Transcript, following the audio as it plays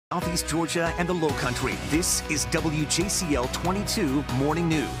Southeast Georgia and the Low Country. This is WJCL 22 Morning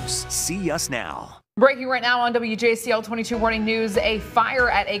News. See us now. Breaking right now on WJCL 22 Morning News, a fire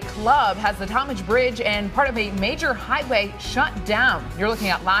at a club has the Talmadge Bridge and part of a major highway shut down. You're looking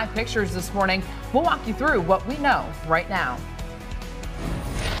at live pictures this morning. We'll walk you through what we know right now.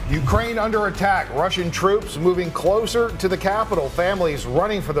 Ukraine under attack. Russian troops moving closer to the capital. Families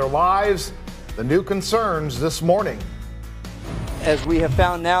running for their lives. The new concerns this morning. As we have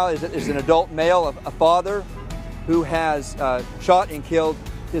found now is an adult male, a father who has shot and killed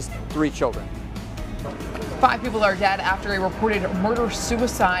his 3 children. 5 people are dead after a reported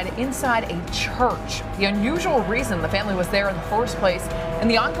murder-suicide inside a church. The unusual reason the family was there in the first place and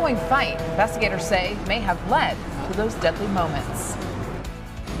the ongoing fight, investigators say, may have led to those deadly moments.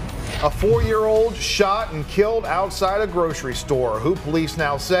 A 4-year-old shot and killed outside a grocery store, who police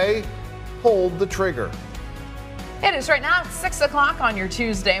now say pulled the trigger. It is right now 6 o'clock on your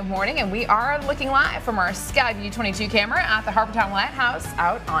Tuesday morning, and we are looking live from our Skyview 22 camera at the Harbortown Lighthouse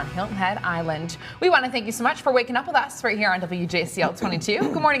out on Hilton Head Island. We want to thank you so much for waking up with us right here on WJCL 22.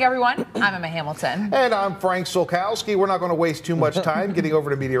 Good morning, everyone. I'm Emma Hamilton. And I'm Frank Solkowski. We're not going to waste too much time getting over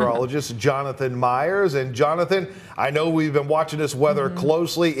to meteorologist Jonathan Myers. And Jonathan, I know we've been watching this weather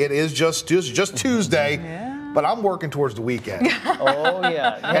closely. It is just Tuesday. Yeah. But I'm working towards the weekend. Oh,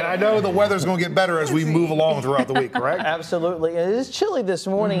 yeah. And I know the weather's going to get better as we move along throughout the week, correct? Absolutely. It is chilly this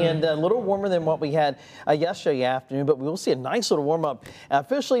morning and a little warmer than what we had yesterday afternoon, but we will see a nice little warm up.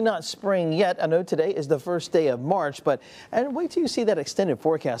 Officially not spring yet. I know today is the first day of March, but and wait till you see that extended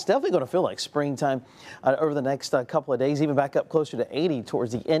forecast. Definitely going to feel like springtime over the next couple of days, even back up closer to 80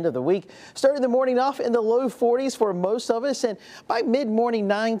 towards the end of the week. Starting the morning off in the low 40s for most of us, and by mid-morning,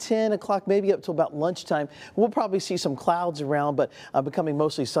 9, 10 o'clock, maybe up till about lunchtime, we'll probably see some clouds around, but becoming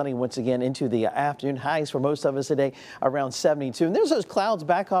mostly sunny once again into the afternoon. Highs for most of us today around 72. And there's those clouds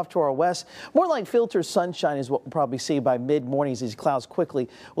back off to our west. More like filtered sunshine is what we'll probably see by mid-mornings. These clouds quickly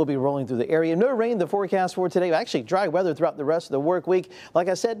will be rolling through the area. No rain, the forecast for today. Actually, dry weather throughout the rest of the work week. Like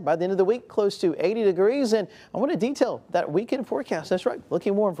I said, by the end of the week, close to 80 degrees. And I want to detail that weekend forecast. That's right.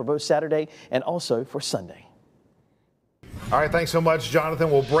 Looking warm for both Saturday and also for Sunday. All right, thanks so much,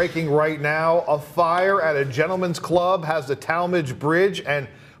 Jonathan. Well, breaking right now, a fire at a gentleman's club has the Talmadge Bridge and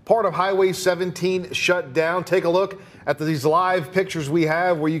part of Highway 17 shut down. Take a look at these live pictures we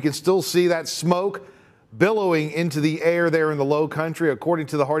have where you can still see that smoke billowing into the air there in the Low Country. According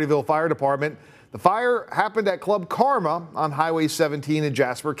to the Hardeeville Fire Department, the fire happened at Club Karma on Highway 17 in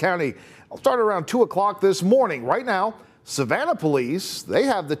Jasper County. I'll start around 2 o'clock this morning. Right now, Savannah Police, they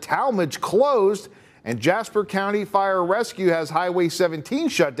have the Talmadge closed, and Jasper County Fire Rescue has Highway 17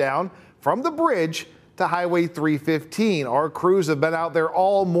 shut down from the bridge to Highway 315. Our crews have been out there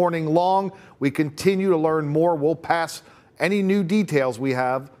all morning long. We continue to learn more. We'll pass any new details we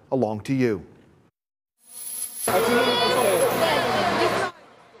have along to you.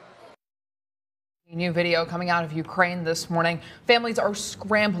 New video coming out of Ukraine this morning. Families are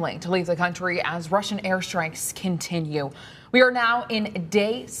scrambling to leave the country as Russian airstrikes continue. We are now in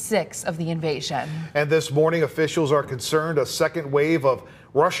day 6 of the invasion. And this morning, officials are concerned a second wave of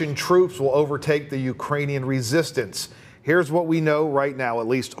Russian troops will overtake the Ukrainian resistance. Here's what we know right now. At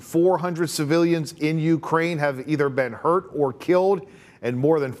least 400 civilians in Ukraine have either been hurt or killed, and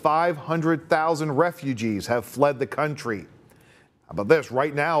more than 500,000 refugees have fled the country. How about this?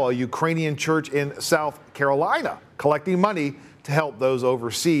 Right now, a Ukrainian church in South Carolina collecting money to help those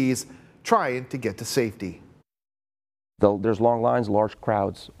overseas trying to get to safety. There's long lines, large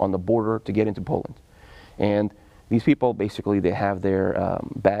crowds on the border to get into Poland. And these people, basically, they have their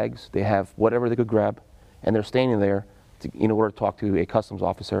bags, they have whatever they could grab, and they're standing there in order to talk to a customs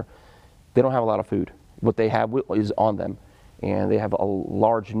officer. They don't have a lot of food. What they have is on them, and they have a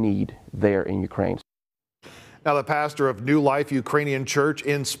large need there in Ukraine. Now, the pastor of New Life Ukrainian Church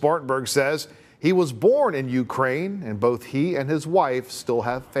in Spartanburg says he was born in Ukraine, and both he and his wife still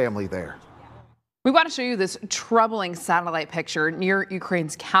have family there. We want to show you this troubling satellite picture near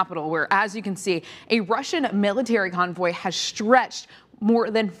Ukraine's capital, where, as you can see, a Russian military convoy has stretched more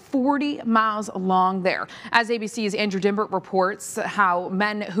than 40 miles along there. As ABC's Andrew Dimbert reports how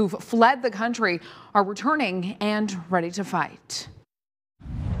men who've fled the country are returning and ready to fight.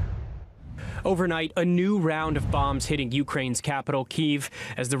 Overnight, a new round of bombs hitting Ukraine's capital, Kyiv,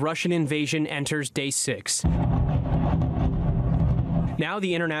 as the Russian invasion enters day 6. Now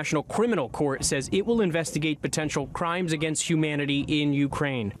the International Criminal Court says it will investigate potential crimes against humanity in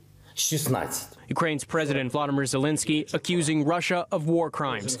Ukraine. Ukraine's President Volodymyr Zelensky accusing Russia of war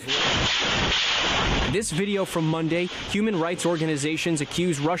crimes. This video from Monday, human rights organizations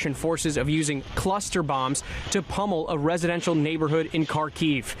accuse Russian forces of using cluster bombs to pummel a residential neighborhood in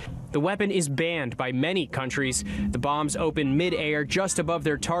Kharkiv. The weapon is banned by many countries. The bombs open mid-air just above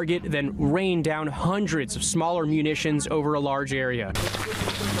their target, then rain down hundreds of smaller munitions over a large area.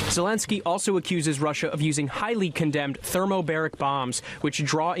 Zelensky also accuses Russia of using highly condemned thermobaric bombs, which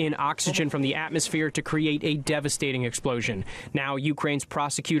draw in oxygen from the atmosphere to create a devastating explosion. Now, Ukraine's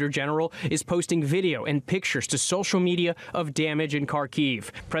prosecutor general is posting video and pictures to social media of damage in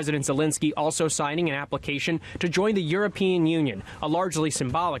Kharkiv. President Zelensky also signing an application to join the European Union, a largely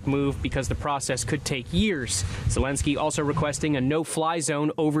symbolic move because the process could take years. Zelensky also requesting a no-fly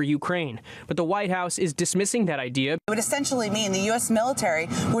zone over Ukraine. But the White House is dismissing that idea. It would essentially mean the U.S. military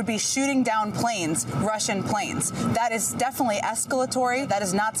would be shooting down planes, Russian planes. That is definitely escalatory. That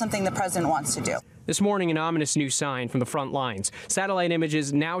is not something the president wants to do. This morning, an ominous new sign from the front lines. Satellite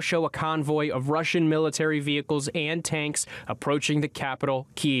images now show a convoy of Russian military vehicles and tanks approaching the capital,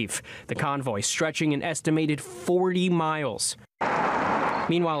 Kyiv. The convoy stretching an estimated 40 miles.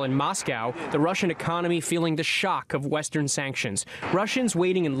 Meanwhile, in Moscow, the Russian economy feeling the shock of Western sanctions. Russians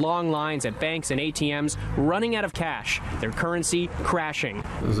waiting in long lines at banks and ATMs, running out of cash, their currency crashing.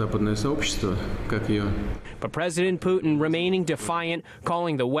 But President Putin remaining defiant,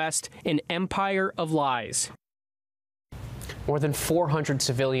 calling the West an empire of lies. More than 400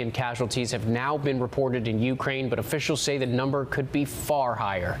 civilian casualties have now been reported in Ukraine, but officials say the number could be far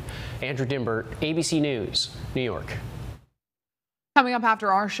higher. Andrew Dimbert, ABC News, New York. Coming up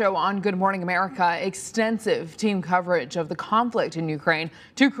after our show on Good Morning America, extensive team coverage of the conflict in Ukraine.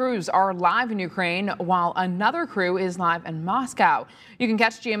 2 crews are live in Ukraine while another crew is live in Moscow. You can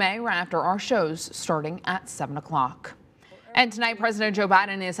catch GMA right after our shows starting at 7 o'clock. And tonight, President Joe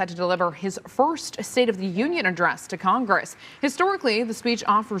Biden is set to deliver his first State of the Union address to Congress. Historically, the speech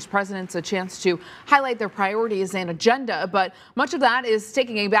offers presidents a chance to highlight their priorities and agenda, but much of that is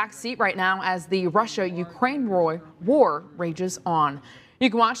taking a back seat right now as the Russia-Ukraine war rages on. You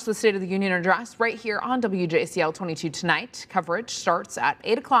can watch the State of the Union address right here on WJCL 22 tonight. Coverage starts at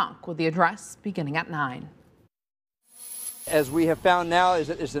 8 o'clock with the address beginning at 9. As we have found now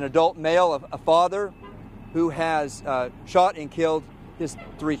is an adult male, a father, who has shot and killed his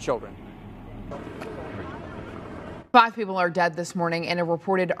 3 children. 5 people are dead this morning in a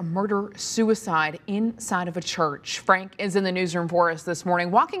reported murder-suicide inside of a church. Frank is in the newsroom for us this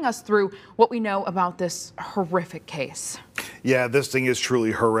morning, walking us through what we know about this horrific case. Yeah, this thing is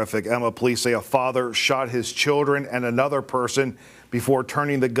truly horrific. Emma, police say a father shot his children and another person before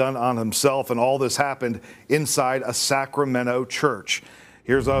turning the gun on himself, and all this happened inside a Sacramento church.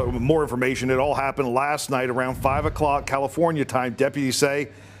 Here's more information. It all happened last night around 5 o'clock California time. Deputies say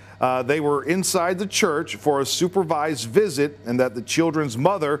they were inside the church for a supervised visit and that the children's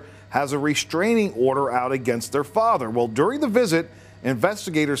mother has a restraining order out against their father. Well, during the visit,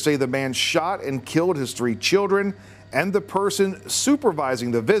 investigators say the man shot and killed his 3 children and the person supervising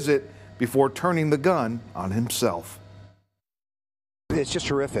the visit before turning the gun on himself. It's just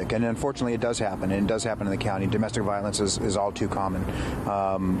horrific, and unfortunately it does happen, and it does happen in the county. Domestic violence is all too common.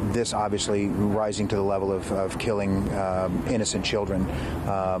 This obviously rising to the level of killing innocent children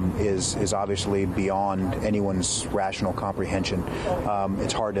is obviously beyond anyone's rational comprehension.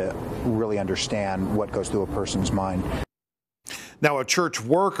 It's hard to really understand what goes through a person's mind. Now, a church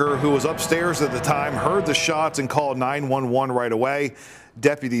worker who was upstairs at the time heard the shots and called 911 right away.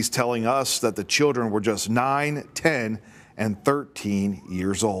 Deputies telling us that the children were just 9, 10, and 13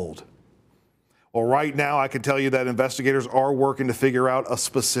 years old. Well, right now, I can tell you that investigators are working to figure out a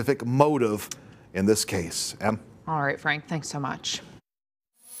specific motive in this case. Em? All right, Frank, thanks so much.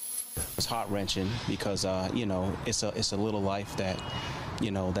 It's heart-wrenching because, it's a little life that,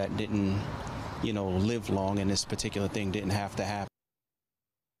 that didn't, live long, and this particular thing didn't have to happen.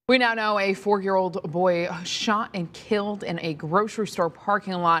 We now know a 4-year-old boy shot and killed in a grocery store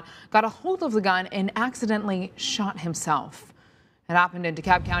parking lot got a hold of the gun and accidentally shot himself. It happened in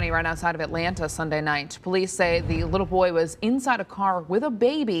DeKalb County right outside of Atlanta Sunday night. Police say the little boy was inside a car with a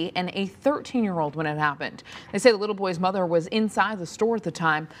baby and a 13-year-old when it happened. They say the little boy's mother was inside the store at the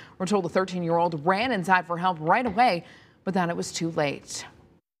time. We're told the 13-year-old ran inside for help right away, but then it was too late.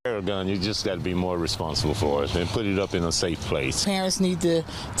 A gun, you just got to be more responsible for it and put it up in a safe place. Parents need to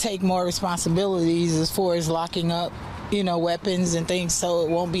take more responsibilities as far as locking up, weapons and things, so it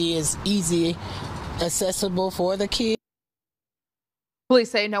won't be as easy accessible for the kids.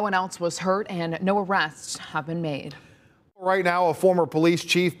 Police say no one else was hurt and no arrests have been made. Right now, a former police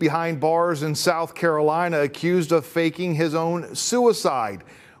chief behind bars in South Carolina accused of faking his own suicide.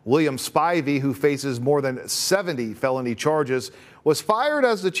 William Spivey, who faces more than 70 felony charges, was fired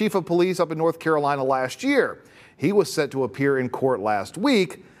as the chief of police up in North Carolina last year. He was set to appear in court last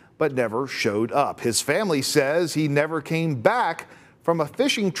week, but never showed up. His family says he never came back from a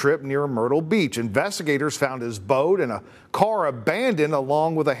fishing trip near Myrtle Beach. Investigators found his boat and a car abandoned,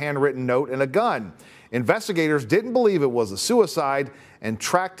 along with a handwritten note and a gun. Investigators didn't believe it was a suicide and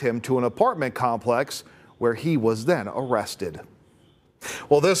tracked him to an apartment complex where he was then arrested.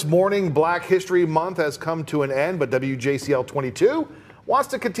 Well, this morning, Black History Month has come to an end, but WJCL 22 wants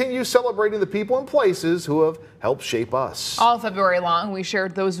to continue celebrating the people and places who have helped shape us. All February long, we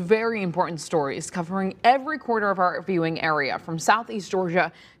shared those very important stories covering every quarter of our viewing area, from Southeast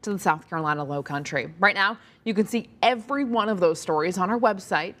Georgia to the South Carolina Lowcountry. Right now, you can see every one of those stories on our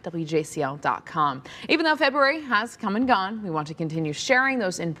website, WJCL.com. Even though February has come and gone, we want to continue sharing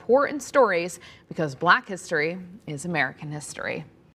those important stories because Black history is American history.